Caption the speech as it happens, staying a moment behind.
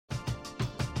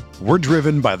We're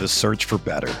driven by the search for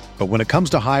better. But when it comes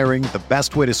to hiring, the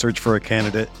best way to search for a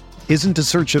candidate isn't to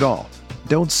search at all.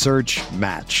 Don't search,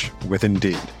 match with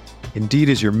Indeed. Indeed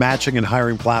is your matching and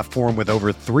hiring platform with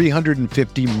over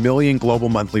 350 million global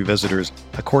monthly visitors,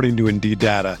 according to Indeed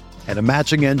data, and a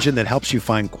matching engine that helps you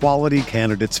find quality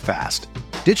candidates fast.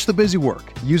 Ditch the busy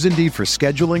work. Use Indeed for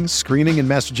scheduling, screening, and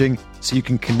messaging so you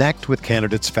can connect with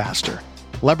candidates faster.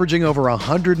 Leveraging over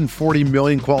 140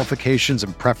 million qualifications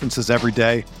and preferences every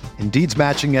day, Indeed's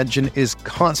matching engine is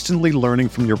constantly learning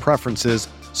from your preferences,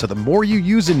 so the more you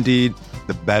use Indeed,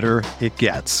 the better it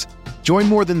gets. Join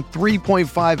more than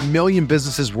 3.5 million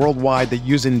businesses worldwide that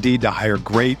use Indeed to hire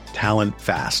great talent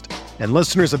fast. And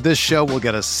listeners of this show will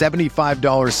get a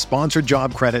 $75 sponsored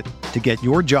job credit to get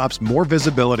your jobs more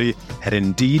visibility at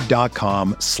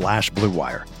Indeed.com/Blue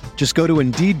Wire. Just go to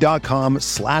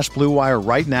Indeed.com/Blue Wire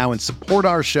right now and support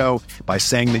our show by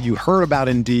saying that you heard about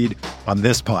Indeed on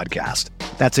this podcast.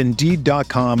 That's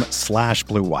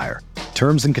Indeed.com/Blue Wire.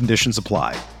 Terms and conditions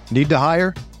apply. Need to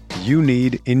hire? You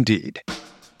need Indeed.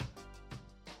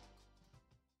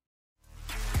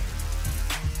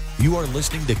 You are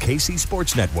listening to KC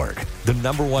Sports Network, the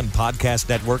 #1 podcast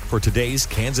network for today's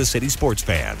Kansas City sports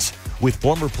fans. With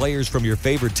former players from your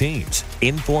favorite teams,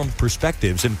 informed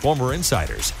perspectives, and former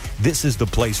insiders, this is the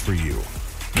place for you.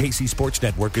 KC Sports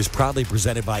Network is proudly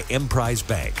presented by Emprise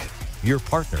Bank, your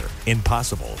partner in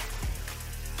possible.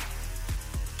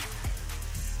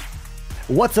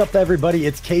 What's up, everybody?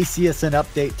 It's KCSN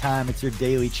update time. It's your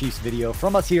daily Chiefs video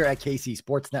from us here at KC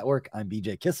Sports Network. I'm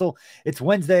BJ Kissel. It's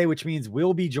Wednesday, which means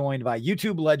we'll be joined by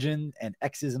YouTube legend and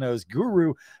X's and O's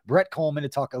guru, Brett Coleman, to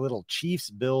talk a little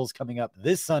Chiefs-Bills coming up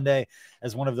this Sunday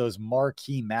as one of those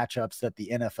marquee matchups that the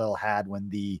NFL had when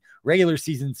the regular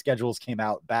season schedules came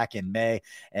out back in May.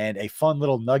 And a fun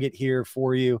little nugget here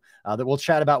for you that we'll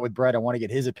chat about with Brett. I want to get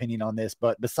his opinion on this.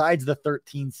 But besides the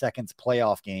 13 seconds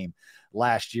playoff game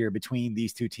last year between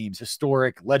these two teams,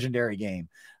 historic, legendary game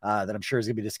that I'm sure is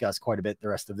going to be discussed quite a bit the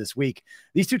rest of this week.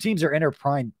 These two teams are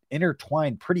intertwined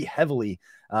pretty heavily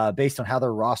based on how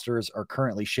their rosters are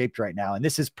currently shaped right now. And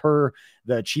this is per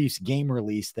the Chiefs game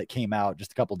release that came out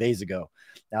just a couple days ago.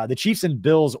 The Chiefs and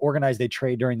Bills organized a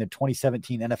trade during the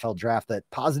 2017 NFL draft that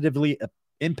positively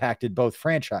impacted both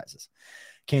franchises.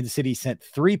 Kansas City sent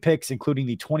 3 picks, including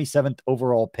the 27th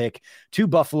overall pick, to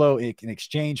Buffalo in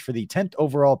exchange for the 10th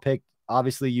overall pick,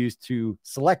 obviously used to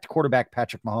select quarterback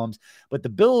Patrick Mahomes. But the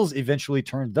Bills eventually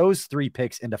turned those 3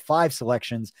 picks into 5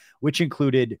 selections, which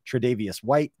included Tre'Davious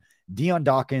White, Deion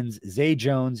Dawkins, Zay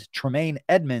Jones, Tremaine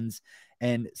Edmonds,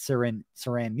 and Siran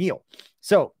Neal.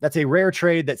 So that's a rare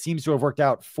trade that seems to have worked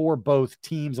out for both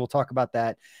teams. We'll talk about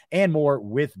that and more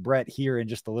with Brett here in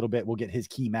just a little bit. We'll get his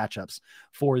key matchups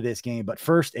for this game. But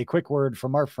first, a quick word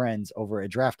from our friends over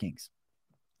at DraftKings.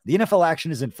 The NFL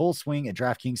action is in full swing at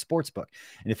DraftKings Sportsbook,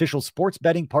 an official sports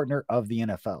betting partner of the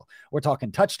NFL. We're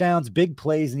talking touchdowns, big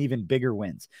plays, and even bigger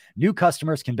wins. New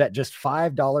customers can bet just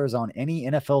 $5 on any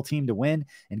NFL team to win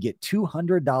and get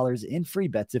 $200 in free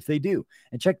bets if they do.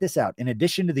 And check this out. In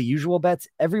addition to the usual bets,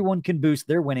 everyone can boost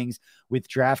their winnings with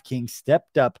DraftKings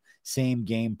stepped up same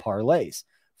game parlays.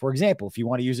 For example, if you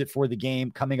want to use it for the game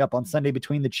coming up on Sunday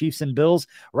between the Chiefs and Bills,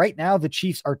 right now the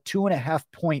Chiefs are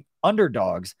 2.5-point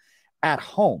underdogs at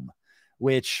home,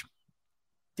 which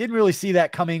didn't really see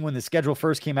that coming when the schedule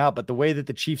first came out, but the way that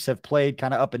the Chiefs have played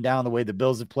kind of up and down, the way the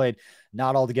Bills have played,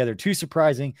 not altogether too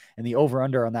surprising. And the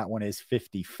over-under on that one is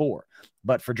 54.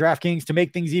 But for DraftKings, to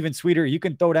make things even sweeter, you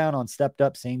can throw down on stepped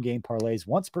up same game parlays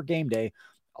once per game day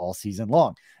all season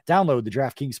long. Download the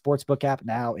DraftKings Sportsbook app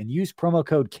now and use promo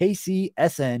code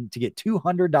KCSN to get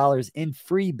 $200 in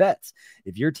free bets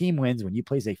if your team wins when you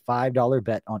place a $5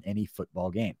 bet on any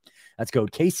football game. That's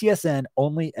code KCSN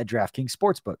only at DraftKings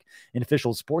Sportsbook, an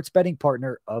official sports betting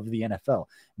partner of the NFL.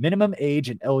 Minimum age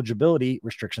and eligibility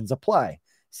restrictions apply.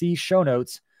 See show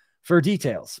notes for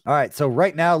details. All right, so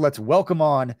right now let's welcome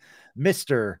on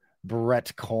Mr.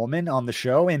 Brett Coleman on the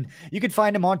show. And you can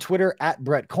find him on Twitter at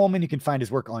Brett Coleman. You can find his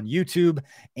work on YouTube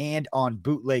and on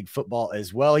Bootleg Football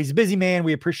as well. He's a busy man.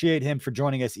 We appreciate him for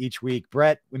joining us each week.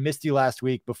 Brett, we missed you last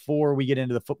week. Before we get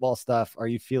into the football stuff, are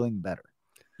you feeling better?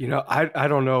 You know, I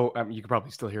don't know. I mean, you can probably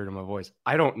still hear it in my voice.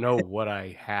 I don't know what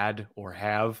I had or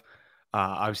have.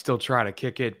 I'm still trying to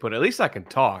kick it, but at least I can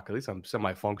talk. At least I'm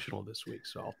semi-functional this week,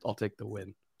 so I'll take the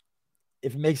win.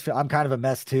 if it makes, I'm kind of a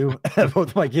mess too.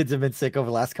 Both my kids have been sick over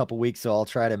the last couple of weeks, so I'll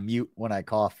try to mute when I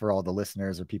cough for all the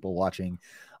listeners or people watching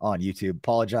on YouTube.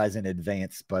 Apologize in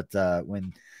advance, but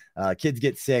when kids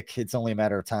get sick, it's only a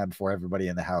matter of time before everybody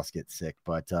in the house gets sick.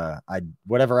 But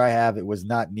whatever I have, it was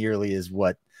not nearly as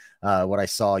what I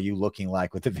saw you looking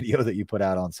like with the video that you put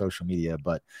out on social media.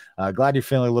 But glad you're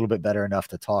feeling a little bit better enough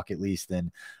to talk at least, and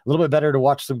a little bit better to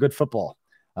watch some good football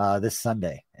this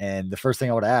Sunday. And the first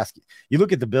thing I would ask, you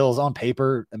look at the Bills on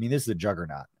paper. I mean, this is a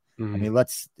juggernaut. I mean,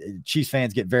 Chiefs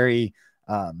fans get very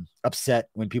upset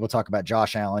when people talk about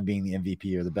Josh Allen being the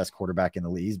MVP or the best quarterback in the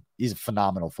league. He's a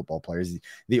phenomenal football player. He's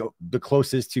the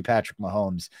closest to Patrick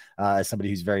Mahomes as somebody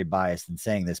who's very biased in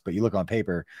saying this, but you look on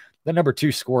paper, the number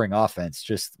 2 scoring offense,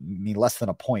 just less than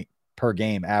a point per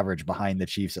game average behind the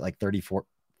Chiefs at like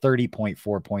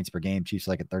 30.4 points per game. Chiefs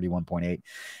like at 31.8.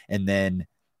 And then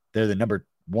they're the number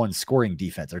 1 scoring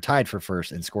defense. They're tied for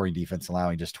first in scoring defense,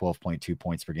 allowing just 12.2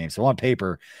 points per game. So on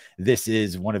paper, this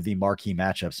is one of the marquee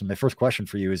matchups. And my first question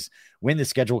for you is, when the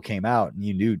schedule came out and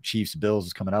you knew Chiefs Bills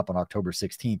was coming up on October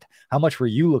 16th, how much were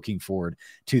you looking forward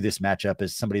to this matchup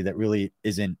as somebody that really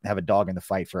have a dog in the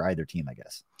fight for either team, I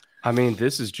guess? I mean,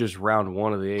 this is just round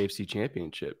 1 of the AFC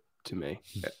Championship to me.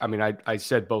 I mean, I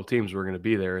said both teams were going to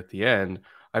be there at the end.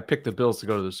 I picked the Bills to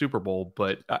go to the Super Bowl,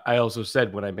 but I also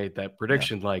said when I made that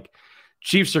prediction, like,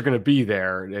 Chiefs are going to be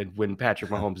there, and when Patrick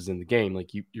Mahomes is in the game,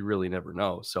 like you really never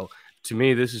know. So to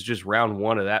me, this is just round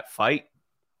 1 of that fight,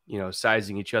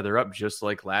 sizing each other up, just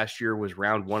like last year was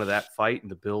round 1 of that fight,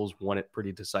 and the Bills won it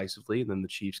pretty decisively, and then the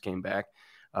Chiefs came back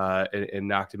and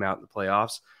knocked him out in the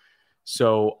playoffs.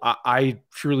 So I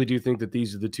truly do think that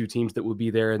these are the 2 teams that will be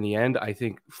there in the end. I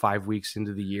think 5 weeks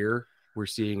into the year, we're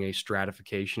seeing a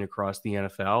stratification across the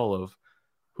NFL of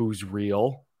who's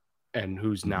real and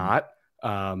who's not.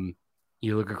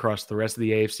 You look across the rest of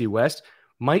the AFC West,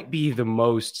 might be the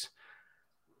most,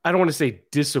 I don't want to say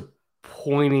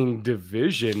disappointing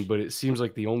division, but it seems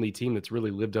like the only team that's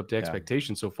really lived up to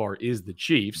expectations so far is the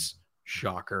Chiefs.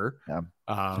 Shocker. Yeah.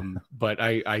 But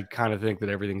I kind of think that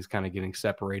everything's kind of getting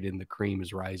separated and the cream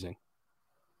is rising.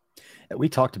 We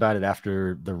talked about it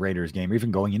after the Raiders game, or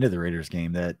even going into the Raiders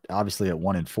game, that obviously at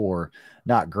 1-4,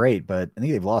 not great, but I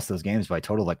think they've lost those games by a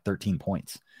total of like 13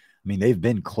 points. I mean, they've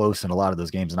been close in a lot of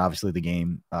those games, and obviously the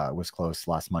game was close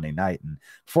last Monday night. And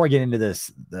before I get into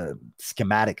the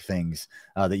schematic things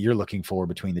that you're looking for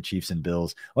between the Chiefs and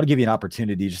Bills, I want to give you an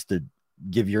opportunity just to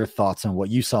give your thoughts on what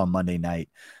you saw Monday night.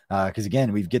 Because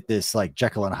again, we get this like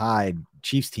Jekyll and Hyde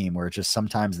Chiefs team where it's just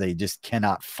sometimes they just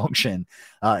cannot function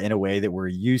in a way that we're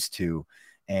used to.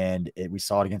 And we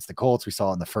saw it against the Colts. We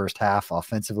saw it in the first half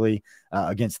offensively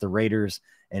against the Raiders.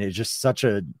 And it's just such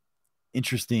a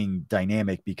interesting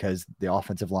dynamic because the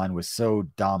offensive line was so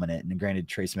dominant. And granted,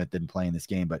 Trey Smith didn't play in this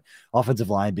game, but offensive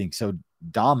line being so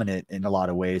dominant in a lot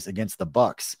of ways against the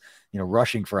Bucs,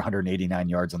 rushing for 189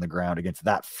 yards on the ground against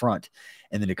that front.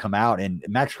 And then to come out and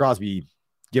Max Crosby,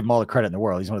 give him all the credit in the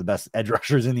world. He's one of the best edge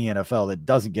rushers in the NFL that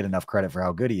doesn't get enough credit for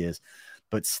how good he is,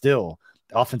 but still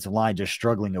the offensive line just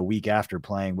struggling a week after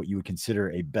playing what you would consider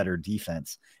a better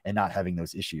defense and not having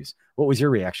those issues. What was your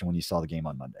reaction when you saw the game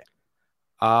on Monday?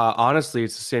 Honestly,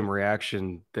 it's the same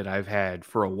reaction that I've had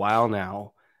for a while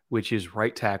now, which is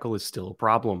right tackle is still a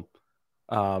problem.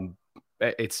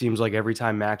 It seems like every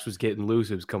time Max was getting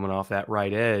loose, it was coming off that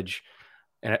right edge.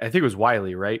 And I think it was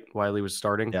Wiley, right? Wiley was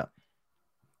starting. Yeah.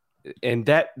 And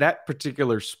that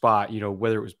particular spot,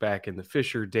 whether it was back in the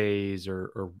Fisher days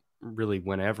or really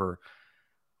whenever,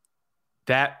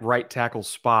 that right tackle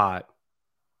spot,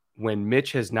 when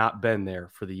Mitch has not been there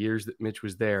for the years that Mitch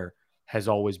was there, has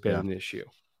always been an issue.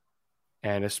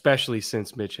 And especially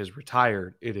since Mitch has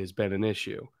retired, it has been an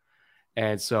issue.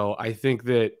 And so I think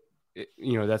that,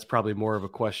 that's probably more of a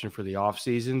question for the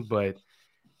offseason, but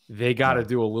they got to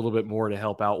do a little bit more to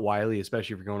help out Wiley,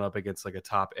 especially if you're going up against like a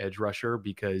top edge rusher,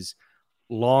 because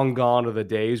long gone are the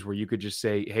days where you could just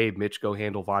say, hey, Mitch, go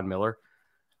handle Von Miller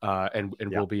and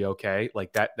we'll be okay.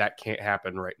 Like that can't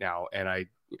happen right now. And I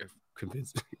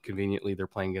conveniently they're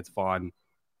playing against Von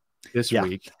this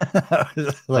week.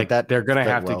 like that, they're going to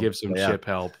have to give some chip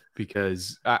help,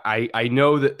 because I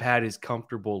know that Pat is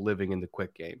comfortable living in the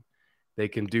quick game. They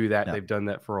can do that. Yeah. They've done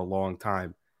that for a long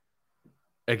time.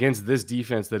 Against this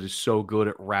defense that is so good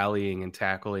at rallying and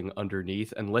tackling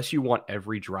underneath, unless you want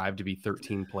every drive to be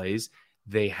 13 plays,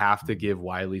 they have to give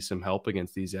Wiley some help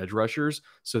against these edge rushers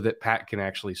so that Pat can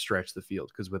actually stretch the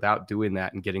field. Because without doing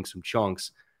that and getting some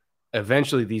chunks,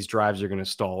 eventually these drives are going to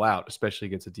stall out, especially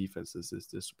against a defense that's this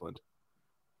disciplined.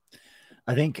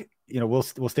 I think, we'll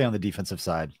stay on the defensive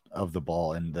side of the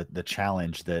ball and the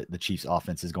challenge that the Chiefs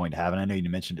offense is going to have. And I know you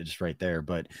mentioned it just right there,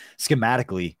 but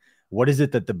schematically, What is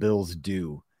it that the Bills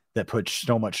do that puts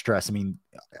so much stress? I mean,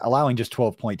 allowing just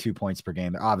 12.2 points per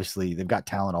game, obviously they've got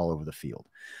talent all over the field,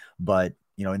 but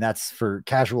and that's for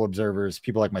casual observers,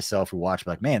 people like myself who watch,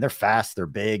 like, man, they're fast, they're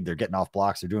big, they're getting off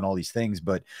blocks, they're doing all these things.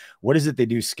 But what is it they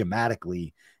do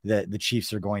schematically that the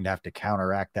Chiefs are going to have to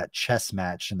counteract that chess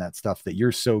match and that stuff that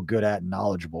you're so good at and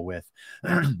knowledgeable with?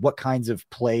 What kinds of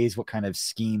plays, what kind of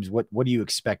schemes, what do you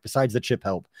expect besides the chip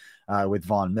help with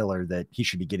Von Miller that he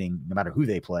should be getting no matter who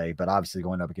they play, but obviously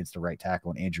going up against the right tackle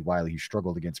and Andrew Wiley, who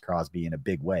struggled against Crosby in a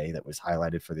big way that was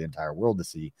highlighted for the entire world to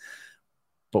see.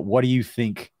 But what do you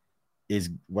think is,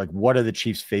 like, what are the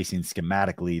Chiefs facing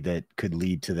schematically that could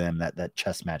lead to them that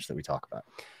chess match that we talk about?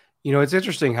 It's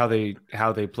interesting how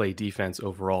they play defense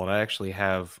overall, and I actually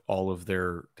have all of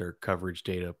their coverage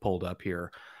data pulled up here.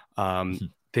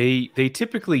 They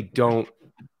typically don't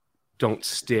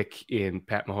stick in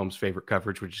Pat Mahomes' favorite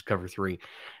coverage, which is cover 3.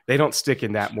 They don't stick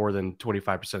in that more than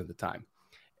 25% of the time.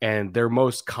 And their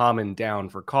most common down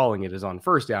for calling it is on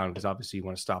first down, because obviously you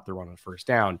want to stop the run on first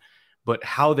down. But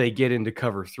how they get into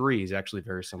cover 3 is actually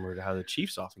very similar to how the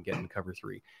Chiefs often get into cover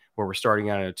 3, where we're starting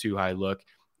out in a too high look,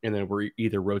 and then we're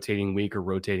either rotating weak or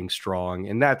rotating strong.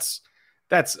 And that's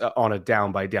on a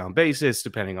down by down basis,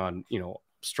 depending on,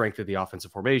 strength of the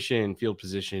offensive formation, field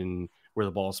position, where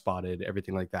the ball is spotted,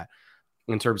 everything like that,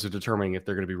 in terms of determining if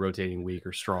they're going to be rotating weak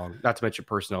or strong, not to mention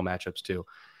personnel matchups too.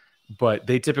 But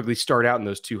they typically start out in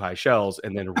those too high shells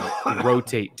and then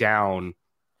rotate down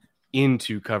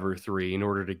into cover 3 in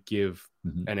order to give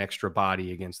an extra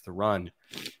body against the run.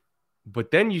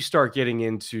 But then you start getting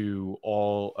into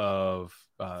all of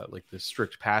like the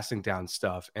strict passing down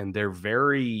stuff, and they're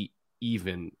very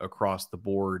even across the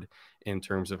board in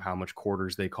terms of how much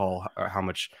quarters they call, how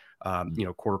much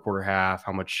quarter, half,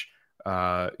 how much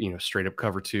straight up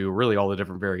cover 2, really all the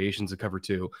different variations of cover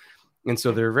 2. And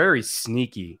so they're very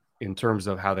sneaky in terms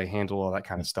of how they handle all that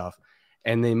kind of stuff,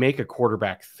 and they make a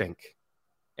quarterback think.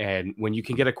 And when you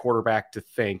can get a quarterback to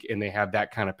think and they have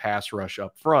that kind of pass rush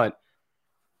up front,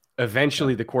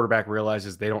 eventually the quarterback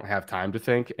realizes they don't have time to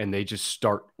think, and they just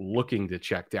start looking to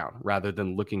check down rather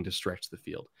than looking to stretch the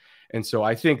field. And so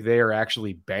I think they are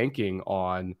actually banking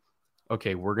on,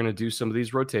 okay, we're going to do some of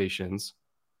these rotations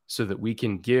so that we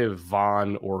can give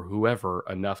Von or whoever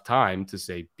enough time to,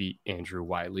 say, beat Andrew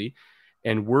Wiley.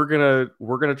 And we're going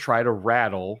to try to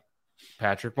rattle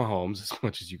Patrick Mahomes as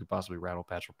much as you could possibly rattle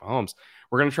Patrick Mahomes.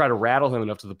 We're going to try to rattle him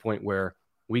enough to the point where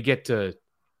we get to,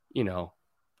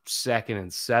 2nd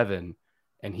and 7,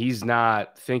 and he's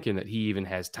not thinking that he even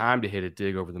has time to hit a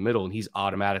dig over the middle, and he's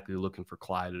automatically looking for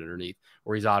Clyde underneath,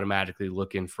 or he's automatically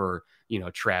looking for,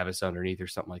 Travis underneath or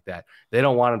something like that. They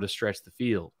don't want him to stretch the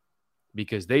field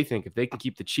because they think if they can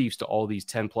keep the Chiefs to all these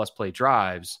 10-plus play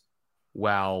drives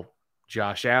while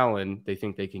Josh Allen, they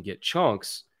think they can get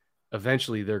chunks,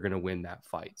 eventually they're going to win that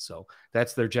fight. So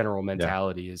that's their general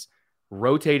mentality is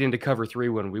rotate into cover 3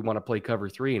 when we want to play cover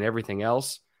 3, and everything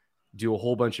else, do a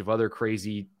whole bunch of other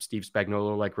crazy Steve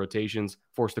Spagnuolo-like rotations,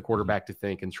 force the quarterback to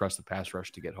think, and trust the pass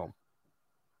rush to get home.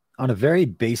 On a very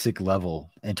basic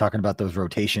level, and talking about those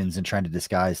rotations and trying to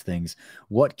disguise things,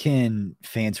 what can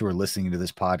fans who are listening to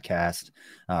this podcast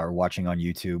or watching on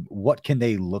YouTube, what can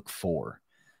they look for?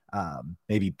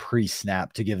 Maybe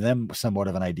pre-snap to give them somewhat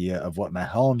of an idea of what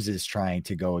Mahomes is trying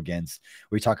to go against.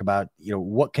 We talk about,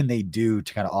 what can they do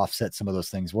to kind of offset some of those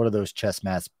things? What are those chess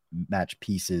match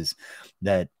pieces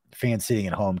that fans sitting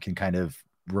at home can kind of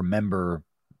remember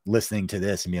listening to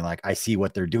this and being like, I see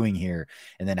what they're doing here.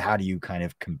 And then how do you kind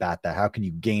of combat that? How can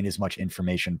you gain as much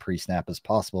information pre-snap as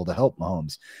possible to help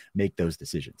Mahomes make those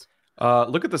decisions?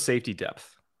 Look at the safety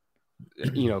depth,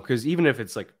 because even if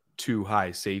it's like 2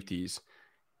 high safeties,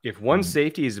 if one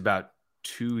safety is about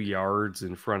 2 yards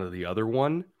in front of the other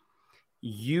one,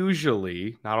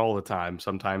 usually, not all the time,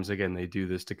 sometimes, again, they do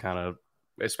this to kind of,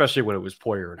 especially when it was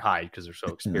Poyer and Hyde, because they're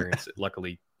so experienced.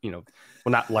 Luckily, well,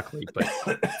 not luckily, but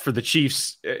for the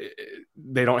Chiefs,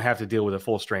 they don't have to deal with a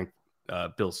full strength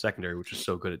Bills secondary, which is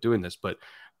so good at doing this. But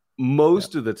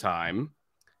most of the time,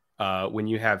 when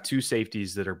you have 2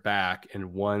 safeties that are back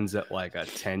and one's at like a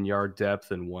 10-yard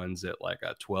depth and one's at like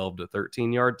a 12 to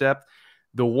 13-yard depth,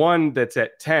 the one that's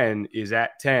at 10 is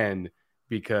at 10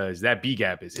 because that B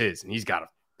gap is his, and he's got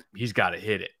to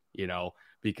hit it,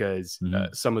 because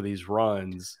some of these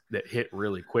runs that hit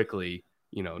really quickly,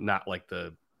 not like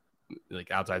the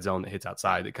outside zone that hits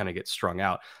outside that kind of gets strung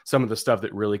out. Some of the stuff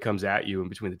that really comes at you in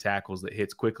between the tackles that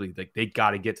hits quickly, like they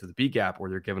got to get to the B gap or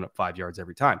they're giving up 5 yards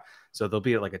every time. So they'll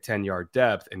be at like a 10-yard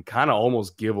depth and kind of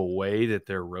almost give away that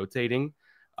they're rotating.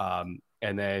 And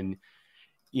then,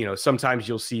 sometimes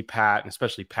you'll see Pat, and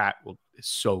especially Pat is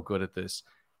so good at this.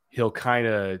 he'll kind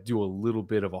of do a little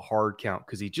bit of a hard count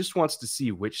because he just wants to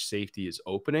see which safety is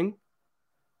opening.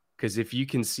 Because if you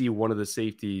can see one of the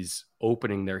safeties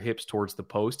opening their hips towards the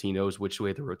post, he knows which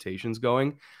way the rotation's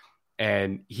going.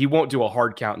 And he won't do a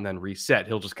hard count and then reset.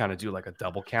 He'll just kind of do like a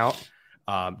double count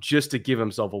just to give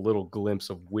himself a little glimpse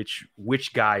of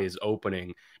which guy is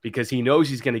opening, because he knows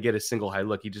he's going to get a single high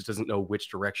look. He just doesn't know which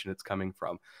direction it's coming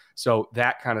from. So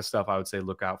that kind of stuff I would say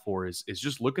look out for is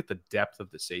just look at the depth of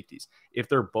the safeties. If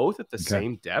they're both at the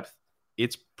same depth,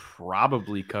 it's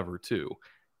probably cover 2.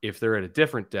 If they're at a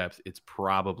different depth, it's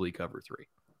probably cover 3.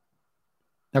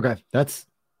 Okay. That's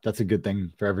a good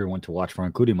thing for everyone to watch for,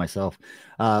 including myself.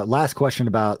 Last question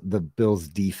about the Bills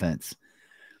defense.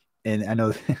 And I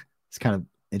know it's kind of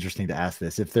interesting to ask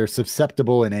this. If they're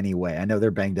susceptible in any way, I know they're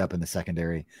banged up in the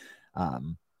secondary.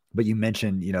 But you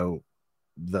mentioned,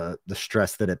 the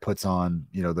stress that it puts on,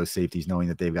 those safeties, knowing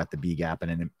that they've got the B gap,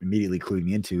 and it immediately clued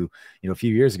me into, a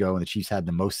few years ago when the Chiefs had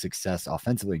the most success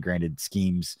offensively, granted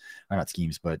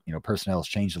personnel has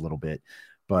changed a little bit.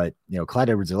 But, Clyde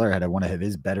Edwards-Helaire had one of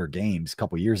his better games a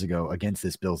couple years ago against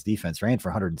this Bills defense, ran for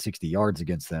 160 yards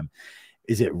against them.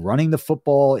 Is it running the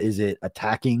football? Is it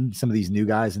attacking some of these new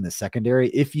guys in the secondary?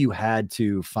 If you had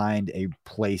to find a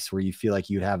place where you feel like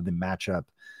you'd have the matchup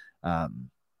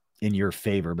in your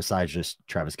favor, besides just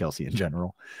Travis Kelce in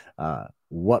general,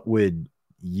 what would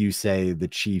you say the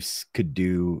Chiefs could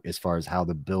do as far as how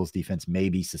the Bills defense may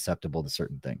be susceptible to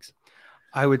certain things?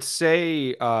 I would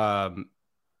say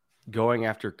going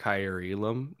after Kaiir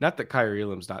Elam. Not that Kaiir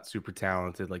Elam's not super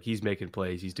talented. Like, he's making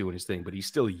plays, he's doing his thing, but he's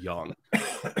still young.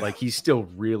 Like, he's still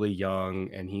really young,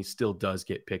 and he still does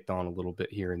get picked on a little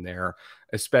bit here and there,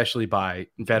 especially by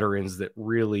veterans that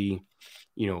really,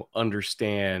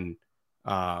 understand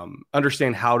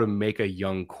how to make a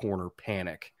young corner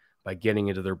panic by getting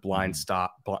into their blind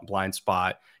spot,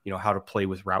 how to play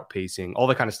with route pacing, all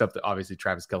the kind of stuff that obviously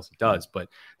Travis Kelce does. But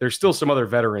there's still some other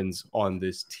veterans on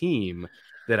this team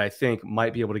that I think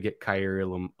might be able to get Kaiir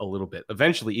Elam a little bit.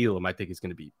 Eventually, Elam, I think, is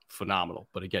going to be phenomenal.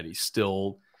 But again, he's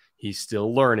still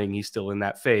learning. He's still in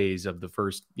that phase of the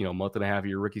first, month and a half of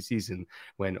your rookie season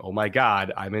when, oh my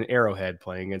God, I'm in Arrowhead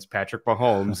playing against Patrick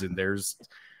Mahomes, and there's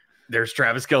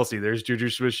Travis Kelce, there's Juju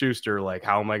Smith-Schuster. Like,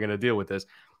 how am I going to deal with this?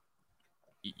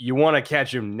 You want to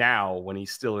catch him now when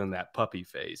he's still in that puppy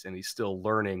phase and he's still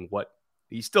learning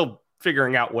he's still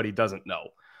figuring out what he doesn't know.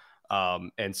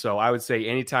 And so I would say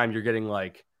anytime you're getting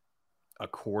like a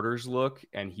quarters look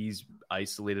and he's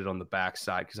isolated on the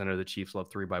backside, because I know the Chiefs love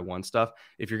 3-by-1 stuff.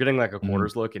 If you're getting like a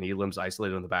quarters look and Elam's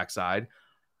isolated on the backside,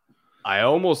 I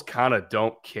almost kind of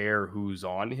don't care who's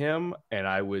on him. And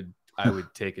I would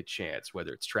take a chance,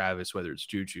 whether it's Travis, whether it's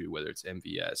Juju, whether it's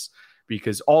MVS,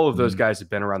 because all of those guys have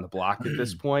been around the block at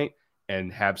this point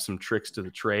and have some tricks to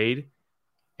the trade.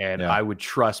 And I would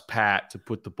trust Pat to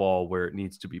put the ball where it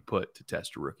needs to be put to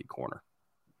test a rookie corner.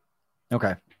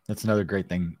 Okay. That's another great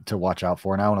thing to watch out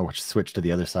for. And I want to switch to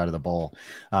the other side of the ball.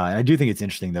 And I do think it's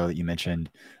interesting, though, that you mentioned,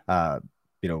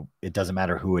 it doesn't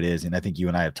matter who it is. And I think you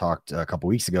and I have talked a couple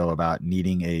weeks ago about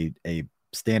needing a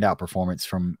standout performance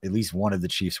from at least one of the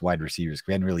Chiefs wide receivers.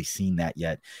 We hadn't really seen that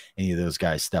yet. Any of those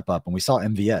guys step up. And we saw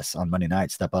MVS on Monday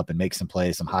night step up and make some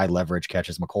plays, some high leverage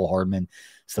catches. McCole Hardman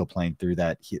still playing through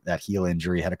that heel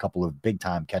injury, had a couple of big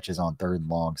time catches on 3rd and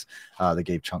longs that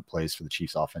gave chunk plays for the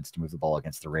Chiefs offense to move the ball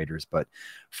against the Raiders. But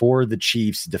for the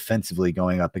Chiefs defensively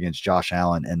going up against Josh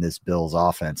Allen and this Bills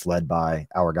offense led by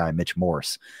our guy, Mitch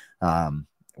Morse,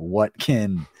 what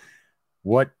do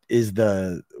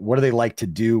they like to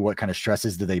do? What kind of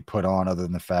stresses do they put on, other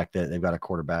than the fact that they've got a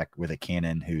quarterback with a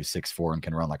cannon who's 6'4" and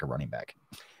can run like a running back?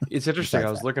 It's interesting.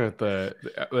 I was looking at the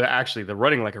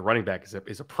running like a running back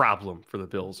is a problem for the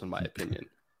Bills, in my opinion.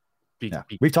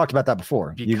 We've talked about that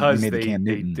before. Because it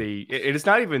is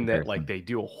not even that like they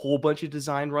do a whole bunch of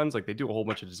design runs. Like, they do a whole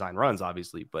bunch of design runs,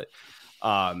 obviously, but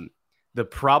the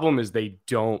problem is they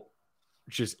don't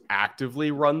just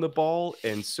actively run the ball,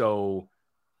 and so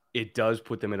it does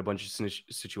put them in a bunch of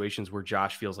situations where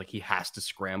Josh feels like he has to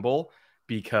scramble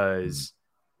because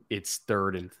it's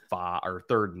 3rd and 5 or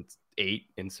 3rd and 8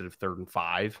 instead of 3rd and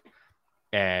 5.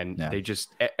 And they just,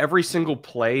 every single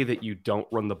play that you don't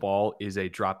run the ball is a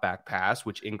drop back pass,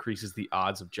 which increases the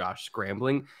odds of Josh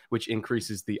scrambling, which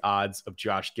increases the odds of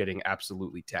Josh getting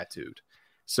absolutely tattooed.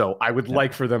 So I would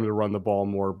like for them to run the ball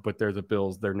more, but they're the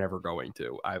Bills. They're never going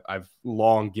to. I've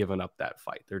long given up that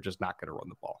fight. They're just not going to run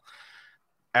the ball.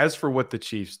 As for what the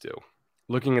Chiefs do,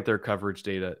 looking at their coverage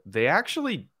data, they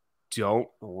actually don't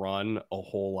run a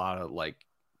whole lot of like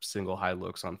single high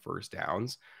looks on first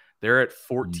downs. They're at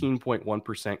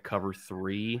 14.1% cover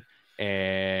 3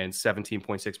 and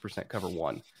 17.6% cover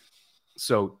 1.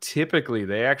 So typically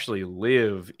they actually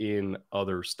live in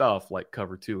other stuff like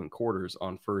cover 2 and quarters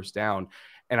on first down.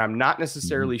 And I'm not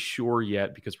necessarily sure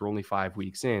yet, because we're only 5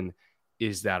 weeks in,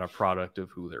 is that a product of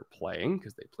who they're playing?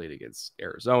 Because they played against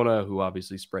Arizona, who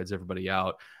obviously spreads everybody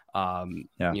out.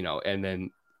 You know, and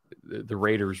then the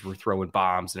Raiders were throwing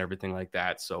bombs and everything like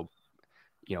that. So,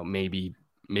 you know, maybe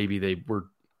they were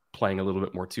playing a little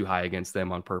bit more too high against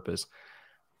them on purpose.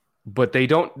 But they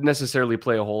don't necessarily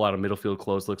play a whole lot of middle field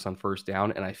close looks on first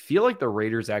down. And I feel like the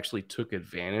Raiders actually took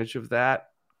advantage of that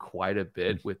quite a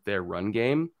bit with their run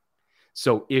game.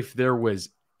 So if there was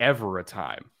ever a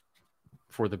time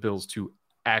for the Bills to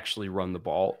actually run the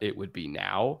ball, it would be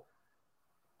now.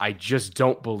 I just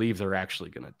don't believe they're actually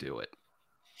going to do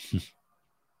it.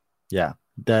 Yeah,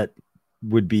 that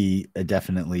would be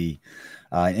definitely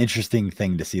an interesting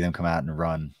thing to see them come out and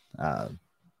run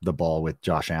the ball with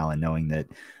Josh Allen, knowing that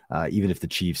even if the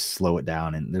Chiefs slow it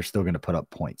down, and they're still going to put up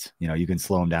points, you know, you can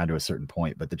slow them down to a certain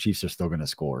point, but the Chiefs are still going to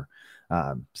score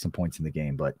some points in the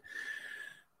game. But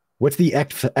what's the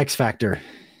X factor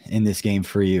in this game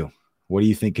for you? What do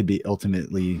you think could be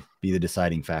ultimately be the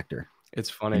deciding factor? It's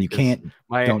funny. And you can't.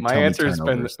 My answer has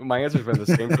been the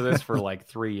same for this for like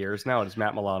 3 years now. It's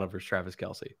Matt Milano versus Travis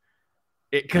Kelce.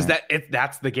 Because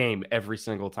that's the game every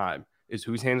single time, is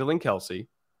who's handling Kelce,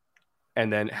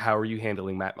 and then how are you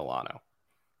handling Matt Milano,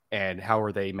 and how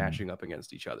are they matching up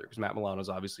against each other? Because Matt Milano is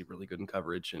obviously really good in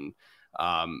coverage, and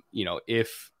you know,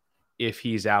 if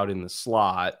he's out in the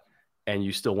slot and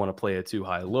you still want to play a too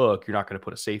high look, you're not going to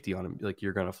put a safety on him. Like,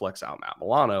 you're going to flex out Matt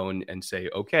Milano and say,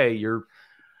 okay,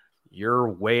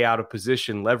 you're way out of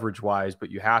position leverage wise, but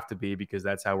you have to be, because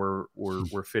that's how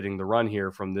we're fitting the run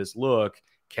here from this look.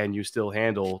 Can you still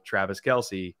handle Travis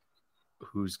Kelce,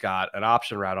 who's got an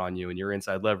option route on you and you're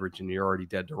inside leverage and you're already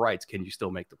dead to rights? Can you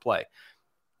still make the play?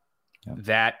 Yeah.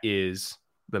 That is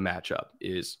the matchup,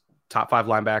 is top 5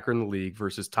 linebacker in the league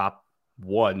versus top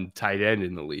 1 tight end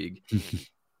in the league.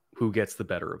 Who gets the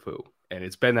better of who? And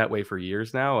it's been that way for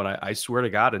years now. And I swear to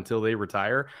God, until they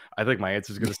retire, I think my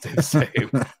answer is going to stay the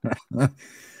same.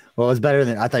 Well, it's better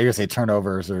than, I thought you were going to say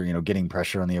turnovers, or, you know, getting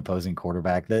pressure on the opposing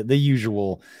quarterback, the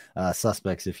usual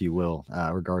suspects, if you will,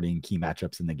 regarding key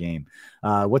matchups in the game.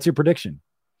 What's your prediction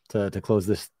to close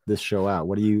this show out?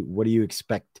 What do you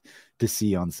expect to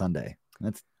see on Sunday?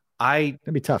 That's gonna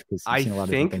be tough, because I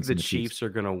think the Chiefs are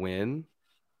going to win,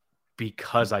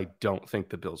 because I don't think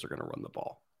the Bills are going to run the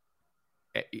ball.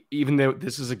 Even though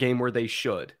this is a game where they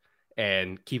should.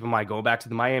 And keep in mind, going back to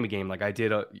the Miami game, like I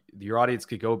did, your audience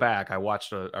could go back. I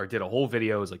watched or did a whole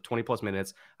video. It was like 20 plus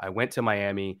minutes. I went to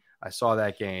Miami. I saw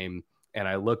that game, and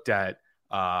I looked at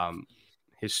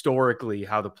historically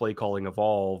how the play calling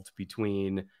evolved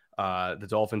between the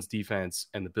Dolphins defense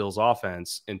and the Bills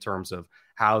offense in terms of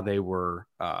how they were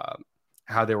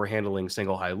handling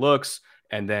single high looks,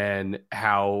 and then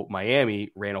how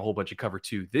Miami ran a whole bunch of cover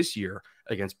 2 this year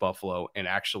against Buffalo and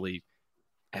actually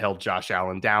held Josh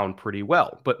Allen down pretty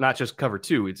well. But not just cover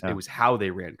 2, it was how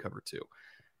they ran cover 2.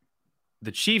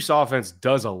 The Chiefs offense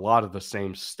does a lot of the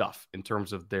same stuff in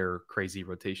terms of their crazy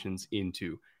rotations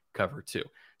into cover 2.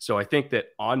 So I think that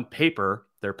on paper,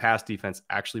 their pass defense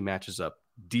actually matches up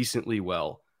decently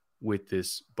well with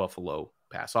this Buffalo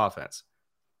pass offense.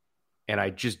 And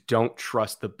I just don't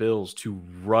trust the Bills to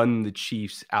run the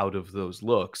Chiefs out of those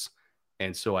looks.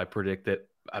 And so I predict that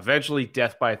eventually,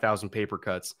 death by 1,000 paper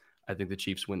cuts, I think the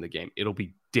Chiefs win the game. It'll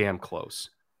be damn close,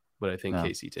 but I think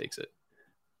KC takes it.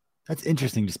 That's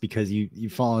interesting, just because you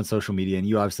follow on social media, and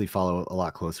you obviously follow a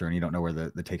lot closer, and you don't know where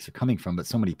the takes are coming from. But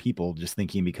so many people just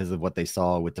thinking, because of what they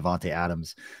saw with Davante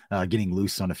Adams getting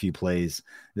loose on a few plays,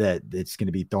 that it's going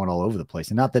to be thrown all over the place.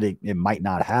 And not that it might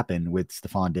not happen with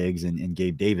Stephon Diggs and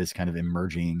Gabe Davis kind of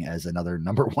emerging as another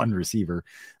number 1 receiver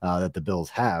that the Bills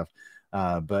have.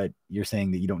 But you're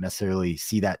saying that you don't necessarily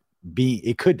see that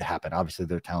it could happen. Obviously,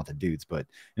 they're talented dudes, but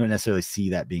you don't necessarily see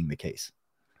that being the case.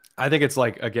 I think it's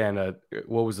like, again,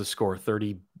 what was the score?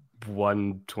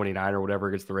 31-29 or whatever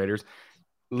against the Raiders.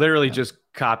 Literally just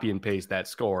copy and paste that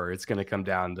score. It's going to come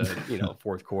down to,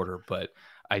 fourth quarter. But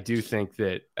I do think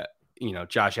that,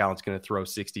 Josh Allen's going to throw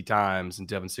 60 times and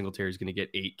Devin Singletary is going to get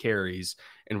 8 carries.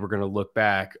 And we're going to look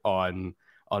back on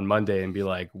Monday and be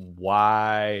like,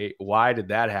 why did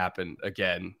that happen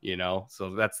again?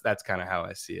 So that's kind of how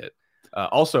I see it.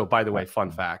 Also, by the way, fun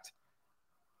fact,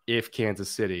 if Kansas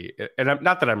City, and I'm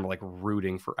not that I'm like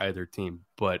rooting for either team,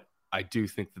 but I do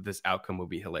think that this outcome will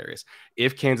be hilarious.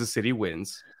 If Kansas City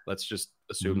wins, let's just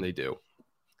assume they do.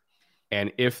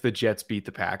 And if the Jets beat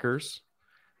the Packers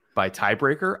by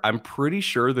tiebreaker, I'm pretty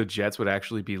sure the Jets would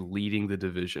actually be leading the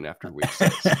division after week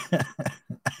 6.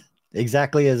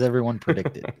 Exactly as everyone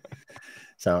predicted.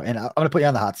 So, and I'm going to put you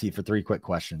on the hot seat for 3 quick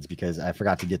questions because I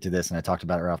forgot to get to this and I talked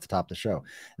about it right off the top of the show.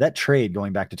 That trade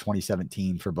going back to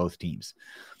 2017 for both teams.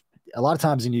 A lot of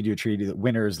times when you do a trade,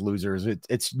 winners, losers,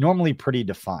 it's normally pretty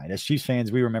defined. As Chiefs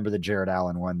fans, we remember the Jared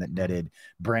Allen one that netted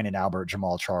Brandon Albert,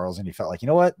 Jamal Charles, and you felt like, you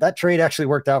know what, that trade actually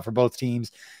worked out for both teams.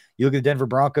 You look at the Denver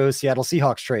Broncos, Seattle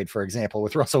Seahawks trade, for example,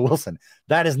 with Russell Wilson.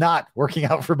 That is not working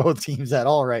out for both teams at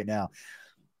all right now.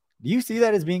 Do you see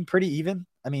that as being pretty even?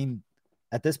 I mean,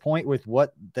 at this point, with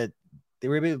what that they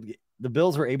were able to get, the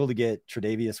Bills were able to get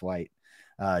Tre'Davious White,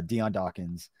 Deion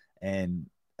Dawkins, and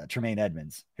Tremaine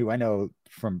Edmonds, who I know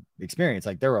from experience,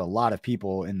 like there were a lot of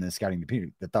people in the scouting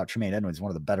community that thought Tremaine Edmonds was one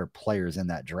of the better players in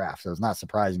that draft. So it's not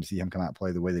surprising to see him come out and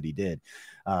play the way that he did.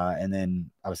 And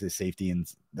then obviously the safety and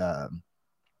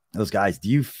those guys. Do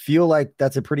you feel like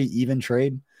that's a pretty even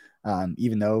trade?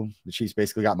 Even though the Chiefs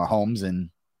basically got Mahomes and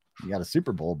you got a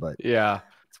Super Bowl, but yeah,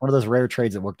 it's one of those rare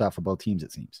trades that worked out for both teams,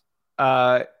 it seems.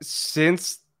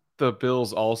 Since the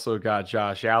Bills also got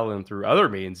Josh Allen through other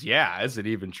means, yeah, it's an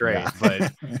even trade. Yeah.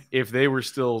 But if they were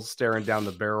still staring down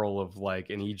the barrel of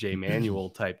like an EJ Manuel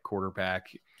type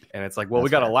quarterback, and it's like, well, we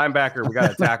got a linebacker, we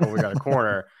got a tackle, we got a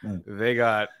corner, they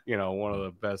got, you know, one of the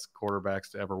best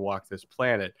quarterbacks to ever walk this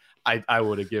planet, I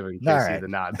would have given Casey the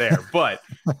nod there. But,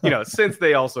 you know, since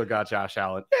they also got Josh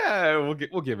Allen, yeah,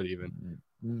 we'll give it even.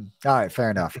 All right, fair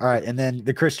enough. All right, and then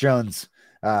the Chris Jones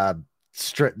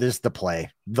this is the play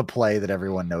that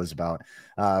everyone knows about.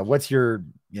 What's your,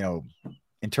 you know,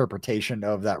 interpretation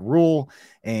of that rule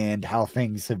and how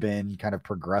things have been kind of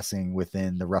progressing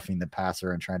within the roughing the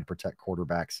passer and trying to protect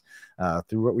quarterbacks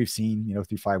through what we've seen, you know,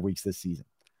 through 5 weeks this season?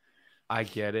 I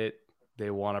get it. They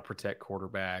want to protect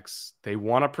quarterbacks. They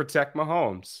want to protect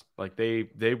Mahomes. Like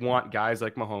they want guys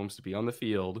like Mahomes to be on the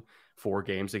field for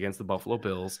games against the Buffalo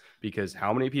Bills, because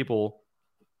how many people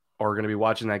are going to be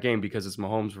watching that game because it's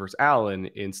Mahomes versus Allen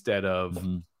instead of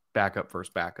backup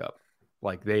versus backup?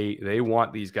 Like they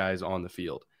want these guys on the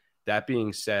field. That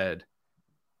being said,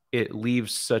 it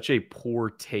leaves such a poor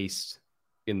taste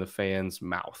in the fans'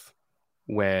 mouth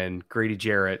when Grady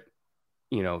Jarrett,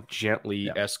 you know, gently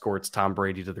escorts Tom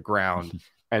Brady to the ground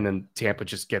and then Tampa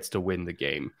just gets to win the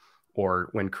game. Or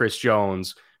when Chris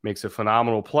Jones makes a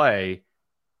phenomenal play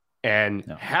and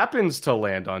happens to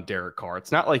land on Derek Carr.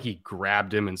 It's not like he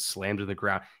grabbed him and slammed him to the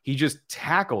ground. He just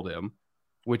tackled him,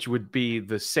 which would be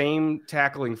the same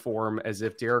tackling form as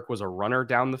if Derek was a runner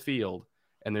down the field.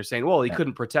 And they're saying, well, he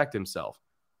couldn't protect himself.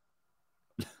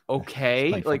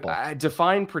 Okay. Like,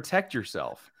 define protect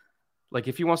yourself. Like,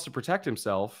 if he wants to protect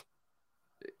himself,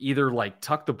 either like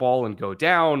tuck the ball and go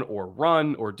down or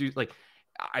run or do, like,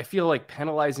 I feel like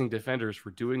penalizing defenders for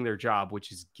doing their job,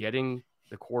 which is getting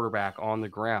the quarterback on the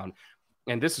ground.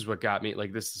 And this is what got me,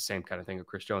 like, this is the same kind of thing with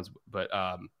Chris Jones, but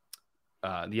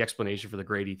the explanation for the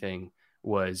Grady thing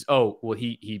was, oh, well,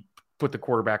 he put the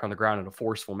quarterback on the ground in a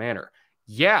forceful manner.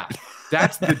 Yeah,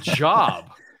 that's the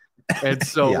job. And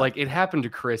so like it happened to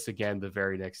Chris again the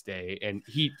very next day. And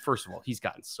he, first of all, he's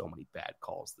gotten so many bad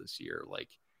calls this year. Like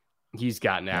he's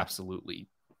gotten absolutely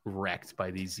wrecked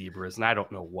by these zebras. And I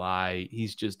don't know why.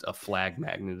 He's just a flag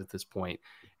magnet at this point.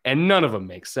 And none of them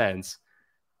make sense.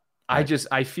 Right.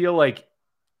 I feel like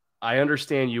I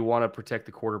understand you want to protect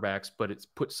the quarterbacks, but it's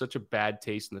put such a bad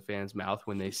taste in the fans' mouth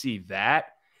when they see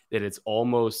that it's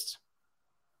almost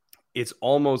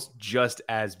just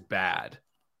as bad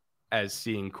as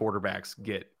seeing quarterbacks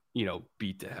get, you know,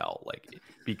 beat to hell, like,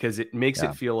 because it makes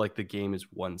it feel like the game is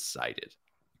one-sided.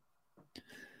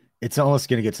 It's almost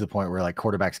going to get to the point where like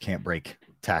quarterbacks can't break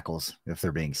tackles if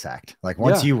they're being sacked. Like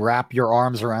once you wrap your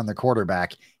arms around the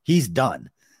quarterback, he's done.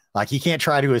 Like he can't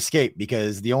try to escape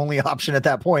because the only option at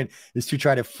that point is to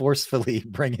try to forcefully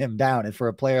bring him down. And for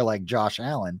a player like Josh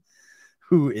Allen,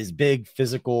 who is big,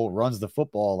 physical, runs the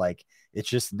football, like it's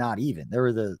just not even. There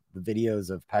were the videos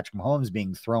of Patrick Mahomes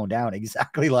being thrown down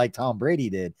exactly like Tom Brady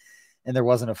did, and there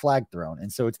wasn't a flag thrown.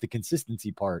 And so it's the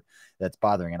consistency part that's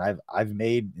bothering. And I've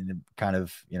made kind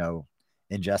of, you know,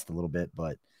 in jest a little bit,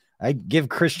 but I give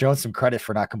Chris Jones some credit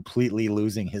for not completely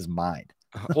losing his mind.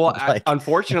 Well, like,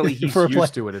 unfortunately, he's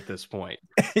used to it at this point.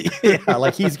 Yeah,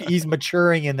 like he's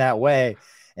maturing in that way,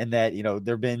 and that, you know,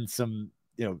 there've been some,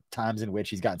 you know, times in which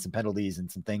he's gotten some penalties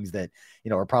and some things that, you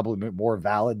know, are probably more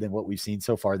valid than what we've seen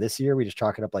so far this year. We just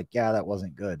chalk it up like, yeah, that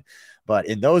wasn't good. But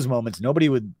in those moments, nobody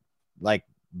would like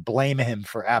blame him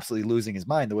for absolutely losing his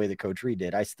mind the way that Coach Reid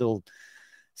did. I still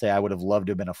say I would have loved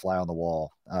to have been a fly on the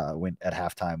wall when at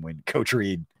halftime when Coach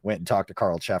Reid went and talked to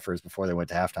Carl Cheffers before they went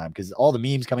to halftime, because all the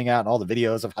memes coming out and all the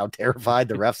videos of how terrified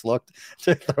the refs looked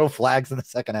to throw flags in the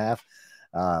second half.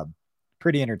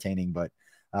 Pretty entertaining, but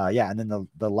and then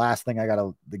the last thing I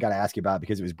gotta ask you about,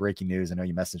 because it was breaking news. I know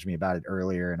you messaged me about it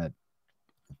earlier, and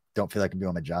don't feel like I'm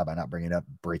doing my job by not bringing up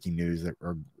breaking news that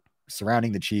or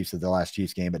surrounding the Chiefs at the last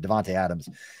Chiefs game, but Davante Adams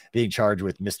being charged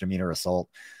with misdemeanor assault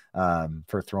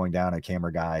for throwing down a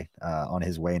camera guy on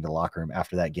his way into the locker room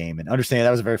after that game. And understand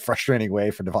that was a very frustrating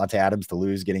way for Davante Adams to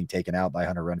lose, getting taken out by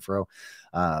Hunter Renfrow.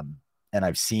 And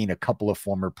I've seen a couple of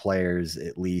former players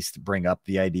at least bring up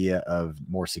the idea of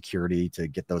more security to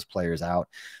get those players out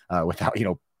without,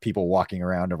 people walking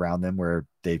around them where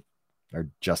they are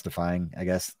justifying, I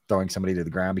guess, throwing somebody to the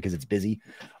ground because it's busy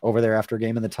over there after a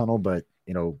game in the tunnel. But,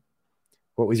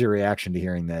 what was your reaction to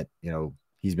hearing that,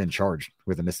 he's been charged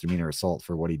with a misdemeanor assault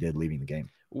for what he did leaving the game?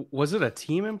 Was it a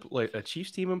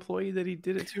Chiefs team employee that he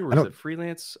did it to, or was it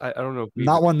freelance? I don't know.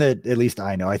 Not one that at least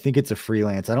I know. I think it's a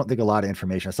freelance. I don't think a lot of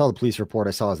information. I saw the police report.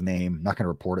 I saw his name. I'm not going to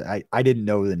report it. I didn't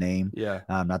know the name. Yeah.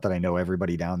 Not that I know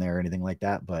everybody down there or anything like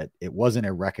that, but it wasn't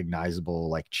a recognizable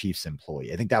like Chiefs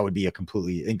employee. I think that would be that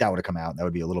would have come out. That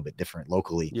would be a little bit different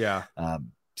locally. Yeah.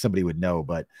 Somebody would know,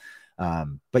 but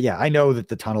yeah, I know that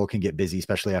the tunnel can get busy,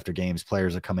 especially after games.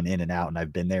 Players are coming in and out, and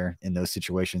I've been there in those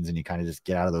situations, and you kind of just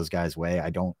get out of those guys' way. I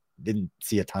didn't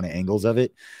see a ton of angles of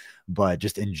it, but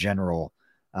just in general,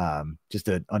 just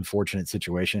an unfortunate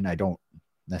situation. I don't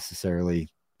necessarily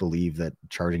believe that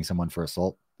charging someone for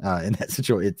assault in that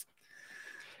situation,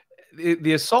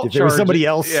 the assault if charge, it was somebody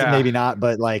else, maybe not,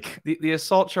 but like the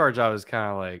assault charge, I was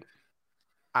kind of like,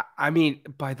 I mean,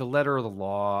 by the letter of the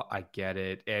law, I get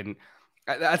it, and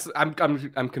I'm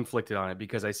conflicted on it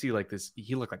because I see like this.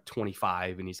 He looked like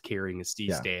 25 and he's carrying a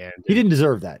C-stand. He didn't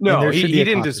deserve that. No, he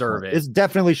didn't deserve it. It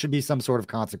definitely should be some sort of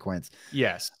consequence.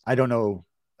 Yes, I don't know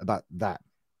about that.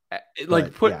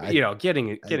 Like giving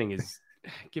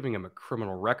him a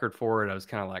criminal record for it. I was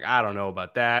kind of like, I don't know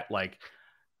about that. Like,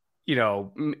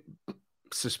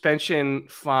 suspension,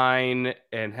 fine,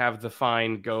 and have the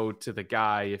fine go to the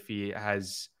guy if he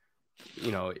has,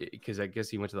 because I guess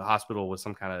he went to the hospital with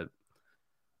some kind of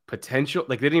potential,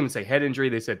 like they didn't even say head injury,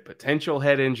 they said potential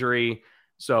head injury.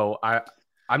 So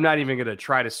I'm not even going to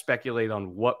try to speculate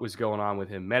on what was going on with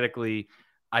him medically.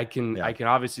 I can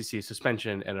obviously see a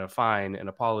suspension and a fine, an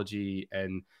apology,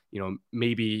 and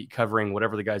maybe covering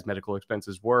whatever the guy's medical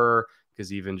expenses were,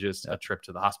 because even just a trip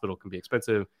to the hospital can be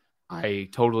expensive. I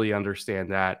totally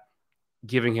understand that.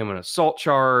 Giving him an assault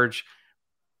charge,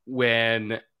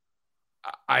 when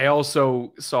I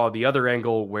also saw the other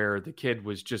angle where the kid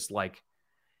was just like,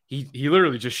 he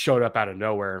literally just showed up out of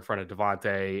nowhere in front of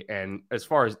Davante. And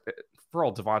for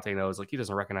all Davante knows, like, he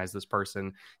doesn't recognize this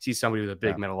person. Sees somebody with a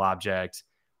big metal object.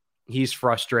 He's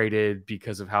frustrated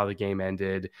because of how the game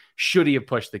ended. Should he have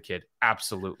pushed the kid?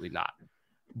 Absolutely not.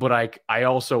 But I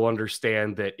also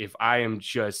understand that if I am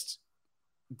just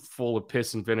full of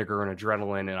piss and vinegar and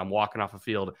adrenaline and I'm walking off a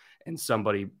field and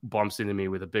somebody bumps into me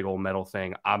with a big old metal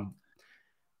thing, I'm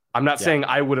not saying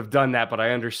I would have done that, but I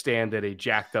understand that a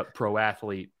jacked up pro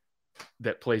athlete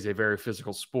that plays a very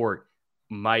physical sport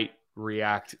might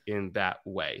react in that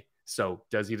way. So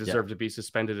does he deserve to be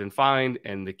suspended and fined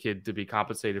and the kid to be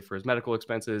compensated for his medical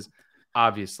expenses?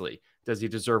 Obviously. Does he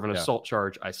deserve an assault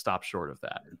charge? I stop short of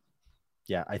that.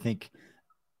 Yeah, I think,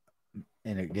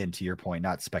 and again, to your point,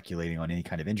 not speculating on any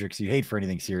kind of injury, because you hate for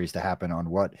anything serious to happen on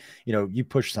what, you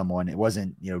push someone. It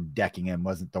wasn't, decking him,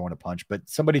 wasn't throwing a punch, but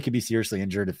somebody could be seriously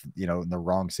injured if, in the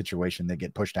wrong situation, they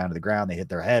get pushed down to the ground, they hit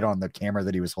their head on the camera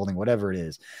that he was holding, whatever it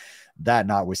is. That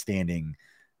notwithstanding,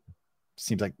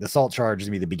 seems like the assault charge is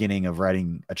going to be the beginning of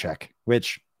writing a check,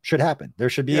 which should happen. There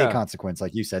should be a consequence.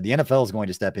 Like you said, the NFL is going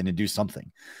to step in and do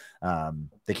something.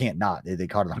 They can't not. They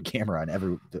caught it on camera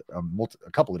and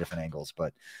a couple of different angles.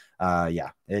 But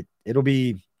it'll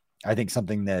be, I think,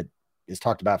 something that is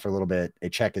talked about for a little bit. A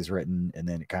check is written and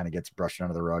then it kind of gets brushed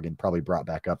under the rug and probably brought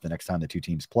back up the next time the two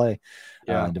teams play.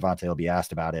 Davante will be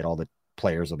asked about it. All the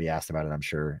players will be asked about it, I'm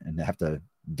sure, and have to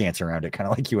dance around it, kind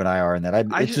of like you and I are. And that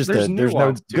there's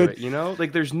no good,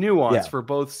 like there's nuance for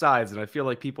both sides. And I feel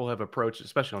like people have approached,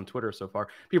 especially on Twitter so far,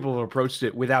 people have approached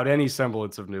it without any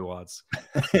semblance of nuance.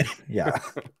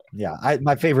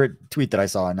 My favorite tweet that I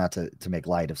saw, and not to make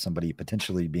light of somebody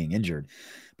potentially being injured,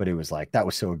 but it was like, that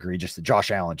was so egregious that Josh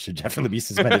Allen should definitely be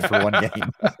suspended for one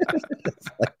game.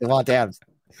 Like Davante Adams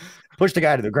pushed a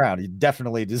guy to the ground. You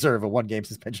definitely deserve a 1-game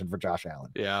suspension for Josh Allen.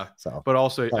 Yeah. So, but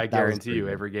also, I guarantee you,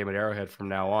 every game at Arrowhead from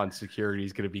now on, security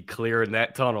is going to be clearing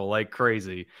that tunnel like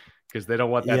crazy because they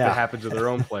don't want that to happen to their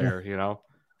own player.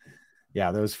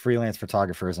 Yeah, those freelance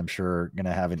photographers, I'm sure, are going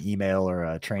to have an email or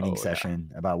a training session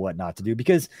about what not to do,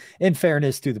 because in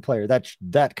fairness to the player,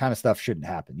 that kind of stuff shouldn't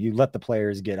happen. You let the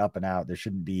players get up and out. There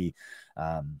shouldn't be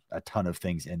a ton of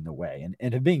things in the way.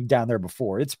 And being down there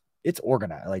before, it's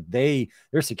organized. Like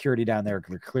their security down there,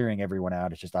 they're clearing everyone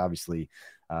out. It's just obviously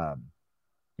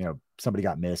somebody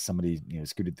got missed, somebody,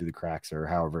 scooted through the cracks or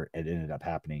however it ended up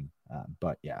happening.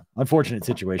 But yeah, unfortunate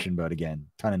situation, but again,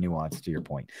 ton of nuance to your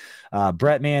point.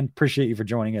 Brett, man, appreciate you for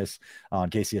joining us on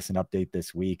KCSN Update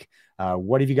this week.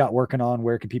 What have you got working on?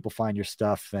 Where can people find your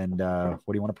stuff? And what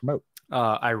do you want to promote?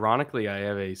 Ironically, I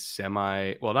have a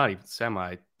not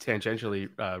even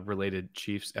tangentially related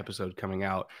Chiefs episode coming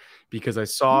out because I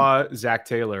saw Zach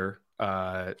Taylor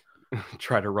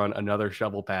try to run another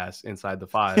shovel pass inside the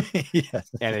 5 yes.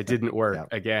 And it didn't work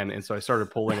again. And so I started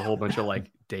pulling a whole bunch of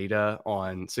data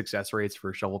on success rates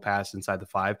for shovel pass inside the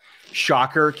 5.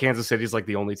 Shocker. Kansas City is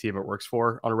the only team it works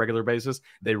for on a regular basis.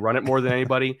 They run it more than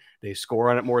anybody. They score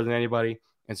on it more than anybody.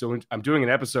 And so I'm doing an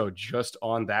episode just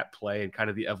on that play and kind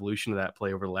of the evolution of that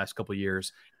play over the last couple of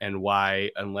years and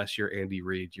why, unless you're Andy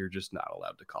Reid, you're just not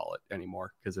allowed to call it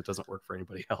anymore because it doesn't work for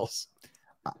anybody else.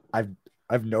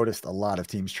 I've noticed a lot of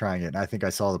teams trying it. And I think I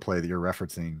saw the play that you're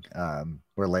referencing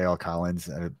where La'el Collins,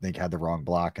 I think, had the wrong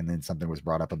block. And then something was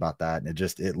brought up about that. And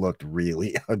it looked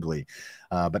really ugly.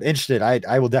 But interested,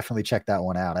 I will definitely check that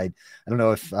one out. I don't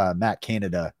know if Matt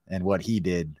Canada and what he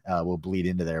did will bleed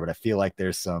into there, but I feel like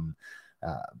there's some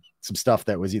stuff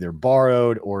that was either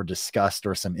borrowed or discussed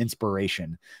or some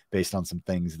inspiration based on some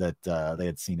things that they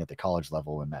had seen at the college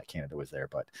level when Matt Canada was there.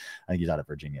 But I think he's out of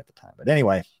Virginia at the time. But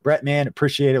anyway, Brett, man,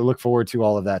 appreciate it. Look forward to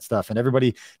all of that stuff. And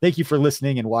everybody, thank you for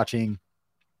listening and watching.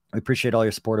 We appreciate all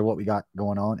your support of what we got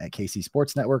going on at KC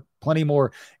Sports Network. Plenty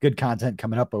more good content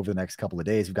coming up over the next couple of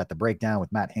days. We've got the breakdown with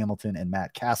Matt Hamilton and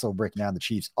Matt Castle breaking down the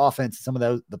Chiefs offense, some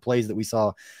of the plays that we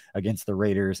saw against the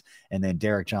Raiders. And then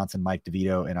Derek Johnson, Mike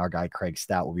DeVito, and our guy Craig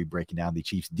Stout will be breaking down the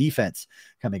Chiefs defense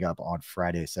coming up on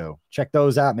Friday. So check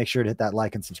those out. Make sure to hit that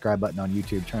like and subscribe button on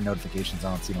YouTube. Turn notifications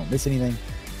on so you don't miss anything.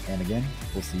 And again,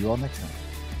 we'll see you all next time.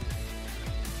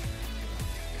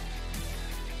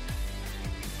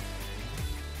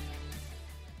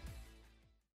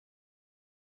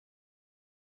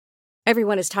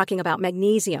 Everyone is talking about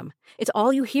magnesium. It's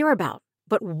all you hear about.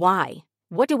 But why?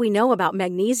 What do we know about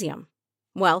magnesium?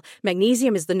 Well,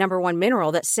 magnesium is the number one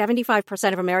mineral that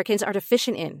 75% of Americans are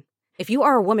deficient in. If you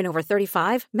are a woman over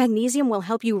 35, magnesium will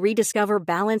help you rediscover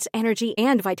balance, energy,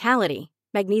 and vitality.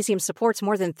 Magnesium supports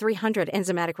more than 300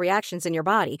 enzymatic reactions in your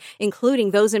body,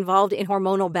 including those involved in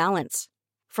hormonal balance.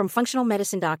 From functional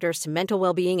medicine doctors to mental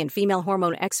well-being and female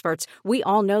hormone experts, we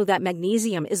all know that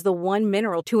magnesium is the one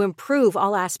mineral to improve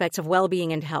all aspects of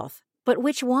well-being and health. But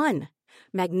which one?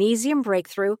 Magnesium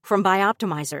Breakthrough from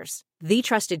Bioptimizers, the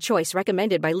trusted choice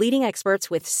recommended by leading experts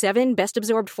with 7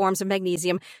 best-absorbed forms of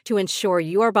magnesium to ensure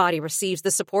your body receives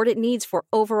the support it needs for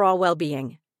overall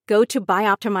well-being. Go to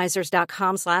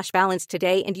bioptimizers.com/balance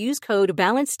today and use code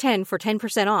BALANCE10 for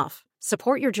 10% off.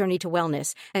 Support your journey to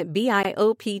wellness at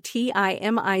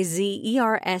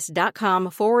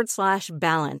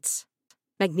bioptimizers.com/balance.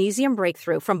 Magnesium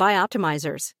Breakthrough from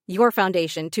Bioptimizers, your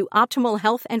foundation to optimal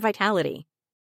health and vitality.